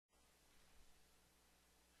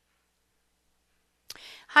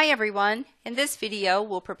Hi everyone. In this video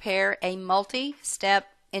we'll prepare a multi-step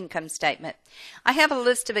income statement. I have a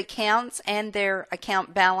list of accounts and their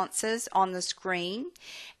account balances on the screen,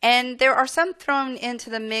 and there are some thrown into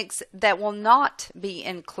the mix that will not be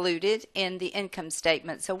included in the income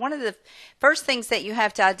statement. So one of the first things that you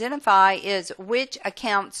have to identify is which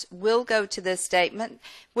accounts will go to this statement,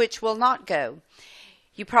 which will not go.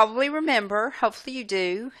 You probably remember, hopefully you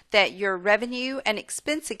do, that your revenue and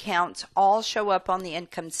expense accounts all show up on the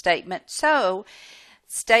income statement. So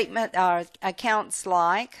accounts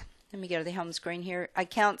like, let me go to the home screen here,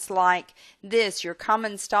 accounts like this, your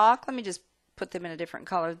common stock, let me just put them in a different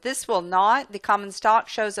color. This will not. The common stock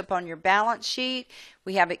shows up on your balance sheet.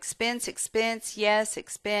 We have expense, yes,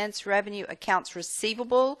 expense, revenue, accounts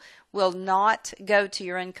receivable will not go to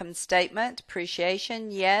your income statement.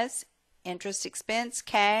 Depreciation, yes. Interest expense,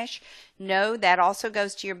 cash, no, that also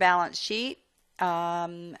goes to your balance sheet.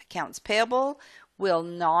 Accounts payable will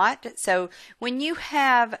not. So when you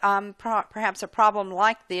have perhaps a problem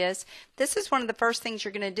like this, this is one of the first things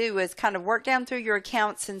you're going to do is kind of work down through your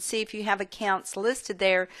accounts and see if you have accounts listed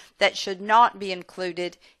there that should not be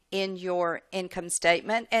included in your income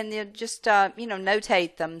statement, and then just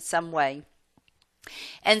notate them some way.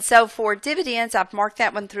 And so for dividends, I've marked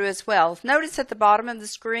that one through as well. Notice at the bottom of the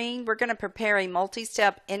screen, we're going to prepare a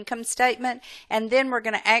multi-step income statement, and then we're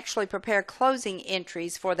going to actually prepare closing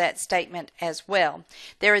entries for that statement as well.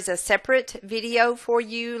 There is a separate video for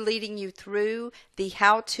you leading you through the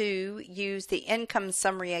how to use the income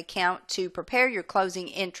summary account to prepare your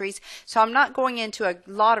closing entries. So I'm not going into a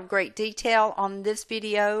lot of great detail on this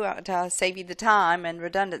video to save you the time and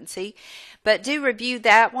redundancy, but do review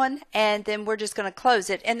that one, and then we're just going to close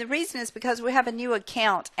it. And the reason is because we have a new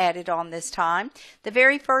account added on this time. The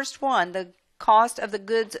very first one, the cost of the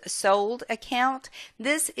goods sold account.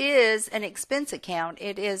 This is an expense account.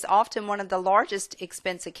 It is often one of the largest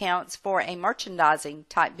expense accounts for a merchandising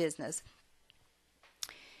type business.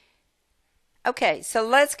 Okay, so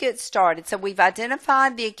let's get started. So we've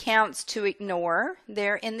identified the accounts to ignore.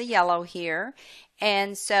 They're in the yellow here.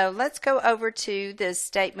 And so let's go over to this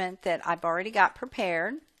statement that I've already got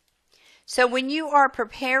prepared. So when you are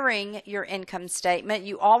preparing your income statement,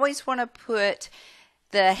 you always want to put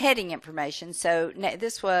the heading information. So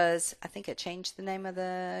this was, I think I changed the name of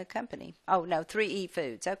the company. Oh no, 3E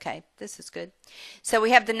Foods. Okay, this is good. So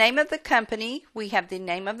we have the name of the company, we have the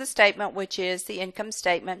name of the statement, which is the income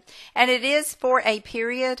statement, and it is for a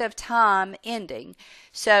period of time ending.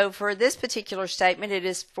 So for this particular statement, it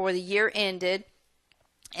is for the year ended,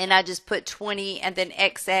 and I just put 20 and then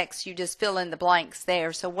XX, you just fill in the blanks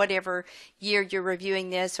there. So whatever year you're reviewing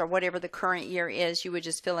this or whatever the current year is, you would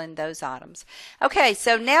just fill in those items. Okay,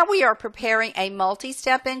 so now we are preparing a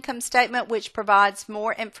multi-step income statement which provides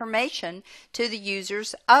more information to the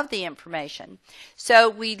users of the information. So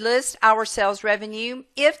we list our sales revenue.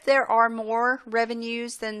 If there are more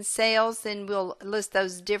revenues than sales, then we'll list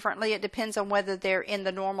those differently. It depends on whether they're in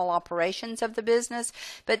the normal operations of the business.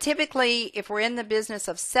 But typically, if we're in the business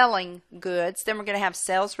of selling goods, then we're going to have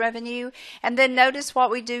sales revenue, and then notice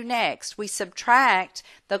what we do next. We subtract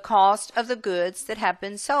the cost of the goods that have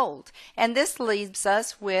been sold, and this leaves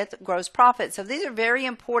us with gross profit. So these are very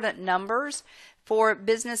important numbers for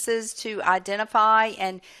businesses to identify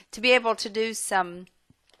and to be able to do some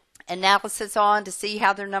analysis on to see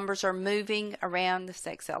how their numbers are moving around this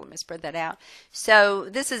Excel. Let me spread that out. So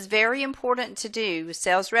this is very important to do.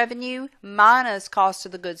 Sales revenue minus cost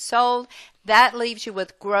of the goods sold. That leaves you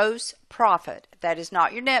with gross profit. That is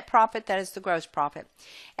not your net profit, that is the gross profit.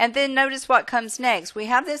 And then notice what comes next. We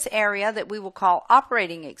have this area that we will call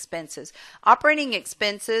operating expenses. Operating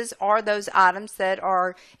expenses are those items that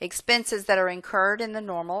are expenses that are incurred in the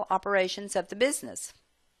normal operations of the business.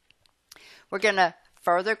 We're going to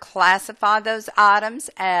further classify those items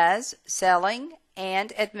as selling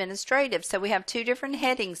and administrative. So we have two different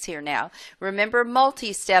headings here now. Remember,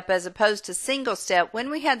 multi-step as opposed to single step. When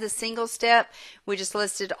we had the single step, we just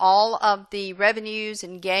listed all of the revenues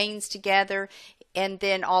and gains together, and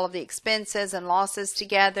then all of the expenses and losses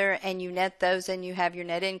together, and you net those and you have your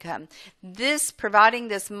net income. Providing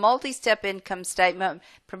this multi-step income statement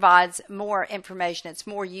provides more information. It's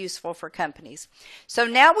more useful for companies. So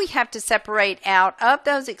now we have to separate out of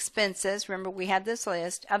those expenses. Remember, we had this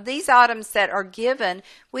list of these items that are given.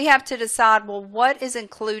 We have to decide, well, what is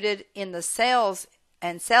included in the sales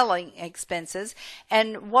and selling expenses,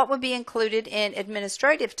 and what would be included in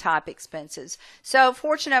administrative type expenses. So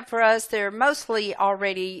fortunate for us, they're mostly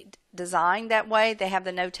already designed that way. They have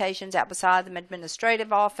the notations out beside them: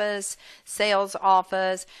 administrative office, sales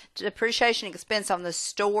office, depreciation expense on the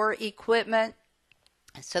store equipment,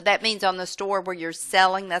 So that means on the store where you're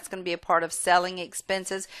selling, that's going to be a part of selling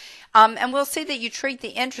expenses. And we'll see that you treat the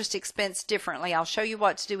interest expense differently. I'll show you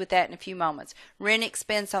what to do with that in a few moments. Rent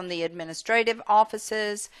expense on the administrative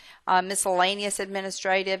offices, miscellaneous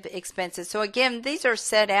administrative expenses. So again, these are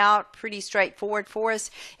set out pretty straightforward for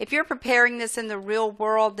us. If you're preparing this in the real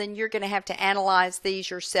world, then you're going to have to analyze these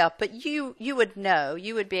yourself. But you would know,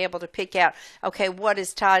 you would be able to pick out, okay, what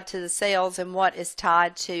is tied to the sales and what is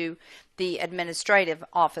tied to the administrative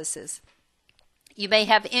offices. You may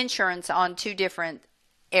have insurance on two different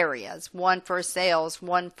areas, one for sales,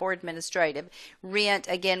 one for administrative. Rent,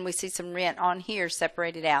 again, we see some rent on here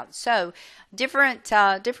separated out. So different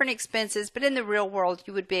expenses, but in the real world,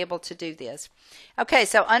 you would be able to do this. Okay,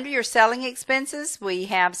 so under your selling expenses, we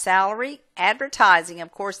have salary, advertising.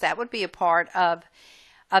 Of course, that would be a part of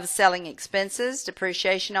selling expenses,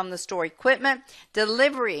 depreciation on the store equipment,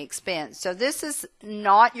 delivery expense. So this is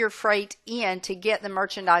not your freight in to get the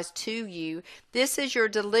merchandise to you. This is your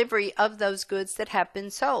delivery of those goods that have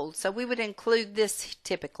been sold. So we would include this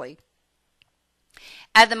typically.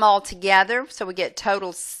 Add them all together so we get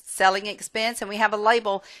total selling expense, and we have a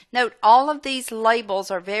label. Note all of these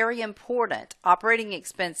labels are very important. Operating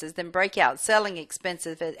expenses, then break out selling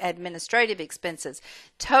expenses, administrative expenses,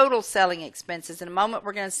 total selling expenses. In a moment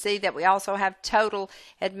we're going to see that we also have total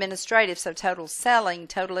administrative, so total selling,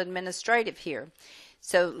 total administrative here.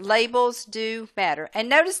 So labels do matter. And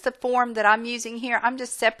notice the form that I'm using here. I'm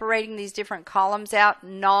just separating these different columns out,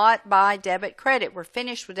 not by debit credit. We're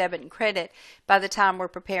finished with debit and credit by the time we're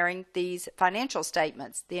preparing these financial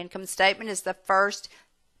statements. The income statement is the first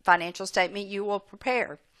financial statement you will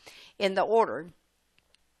prepare in the order.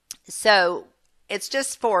 So it's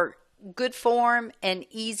just for good form and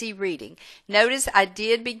easy reading. Notice I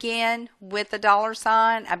did begin with the dollar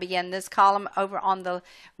sign. I began this column over on the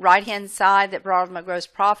right hand side that brought up my gross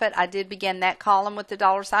profit. I did begin that column with the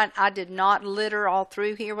dollar sign. I did not litter all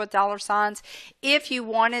through here with dollar signs. If you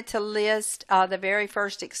wanted to list the very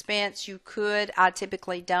first expense, you could. I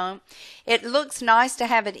typically don't. It looks nice to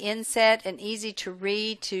have it inset and easy to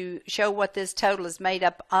read to show what this total is made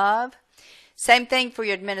up of. Same thing for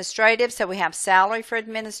your administrative. So we have salary for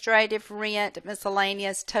administrative, rent,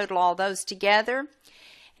 miscellaneous, total all those together.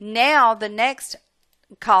 Now the next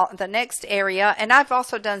area, and I've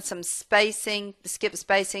also done some spacing, skip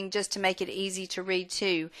spacing, just to make it easy to read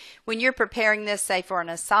too. When you're preparing this, say for an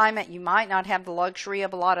assignment, you might not have the luxury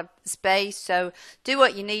of a lot of space, so do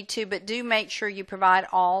what you need to, but do make sure you provide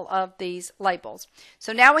all of these labels.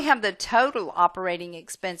 So now we have the total operating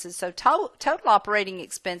expenses. So total operating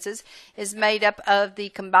expenses is made up of the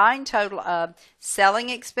combined total of selling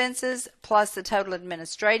expenses plus the total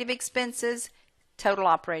administrative expenses, total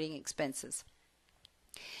operating expenses.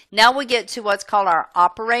 Now we get to what's called our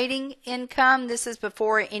operating income. This is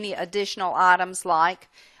before any additional items like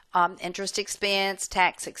interest expense,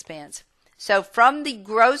 tax expense. So from the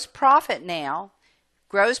gross profit now,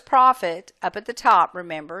 gross profit up at the top,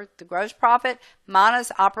 remember, the gross profit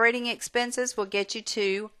minus operating expenses will get you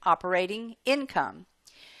to operating income.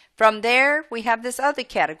 From there, we have this other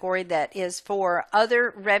category that is for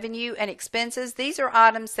other revenue and expenses. These are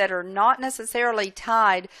items that are not necessarily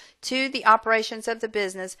tied to the operations of the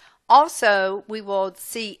business. Also, we will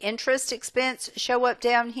see interest expense show up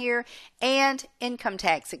down here, and income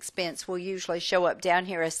tax expense will usually show up down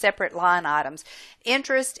here as separate line items.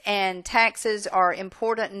 Interest and taxes are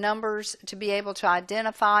important numbers to be able to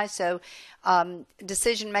identify, so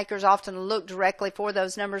decision makers often look directly for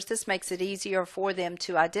those numbers. This makes it easier for them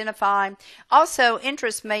to identify. Also,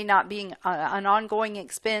 interest may not be an ongoing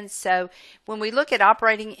expense, so when we look at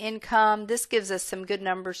operating income, this gives us some good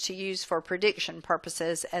numbers to use for prediction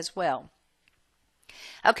purposes as well.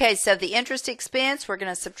 Okay, so the interest expense we're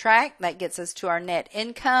going to subtract. That gets us to our net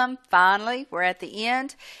income. Finally, we're at the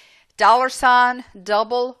end. Dollar sign,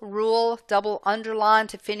 double rule, double underline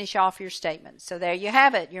to finish off your statement. So there you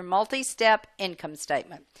have it, your multi-step income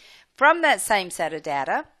statement. From that same set of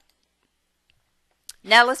data,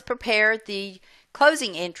 now let's prepare the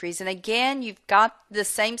closing entries. And again, you've got the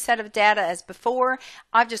same set of data as before.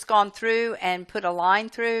 I've just gone through and put a line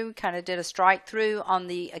through, kind of did a strike through on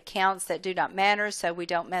the accounts that do not matter so we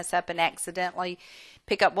don't mess up and accidentally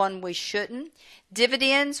pick up one we shouldn't.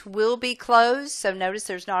 Dividends will be closed, so notice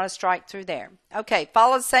there's not a strike through there. Okay,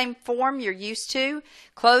 follow the same form you're used to.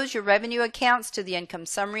 Close your revenue accounts to the income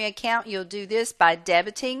summary account. You'll do this by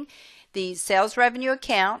debiting the sales revenue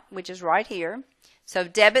account, which is right here. So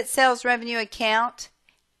debit sales revenue account,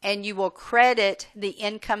 and you will credit the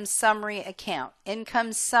income summary account.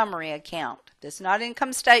 Income summary account. This is not an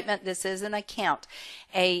income statement. This is an account.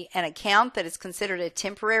 An account that is considered a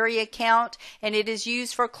temporary account, and it is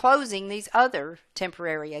used for closing these other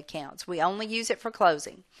temporary accounts. We only use it for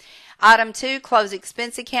closing. Item 2, close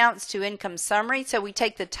expense accounts to income summary. So we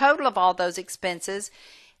take the total of all those expenses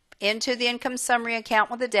into the income summary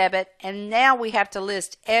account with a debit, and now we have to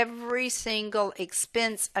list every single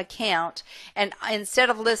expense account. And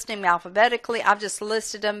instead of listing them alphabetically, I've just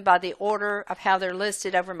listed them by the order of how they're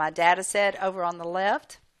listed over my data set over on the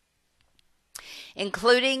left,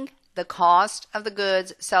 including the cost of the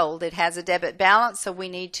goods sold. It has a debit balance, so we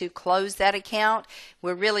need to close that account.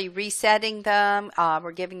 We're really resetting them.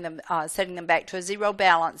 We're giving them, setting them back to a zero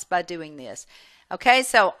balance by doing this. Okay,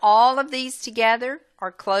 so all of these together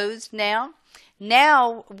are closed now.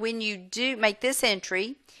 Now, when you do make this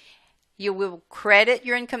entry, you will credit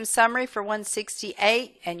your income summary for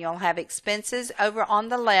 168, and you'll have expenses over on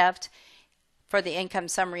the left for the income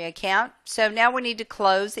summary account. So now we need to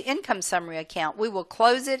close the income summary account. We will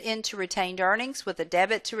close it into retained earnings with a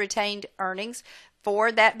debit to retained earnings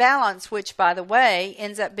for that balance, which, by the way,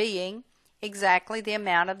 ends up being exactly the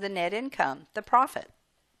amount of the net income, the profit.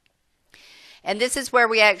 And this is where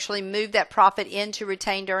we actually move that profit into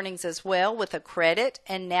retained earnings as well with a credit.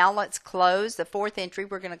 And now let's close the fourth entry.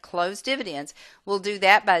 We're going to close dividends. We'll do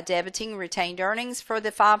that by debiting retained earnings for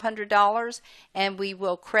the $500, and we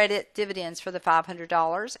will credit dividends for the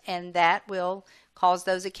 $500, and that will cause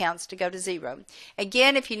those accounts to go to zero.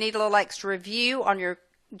 Again, if you need a little extra review on your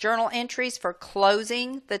journal entries for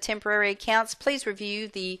closing the temporary accounts, please review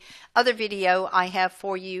the other video I have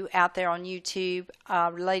for you out there on YouTube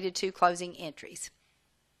related to closing entries.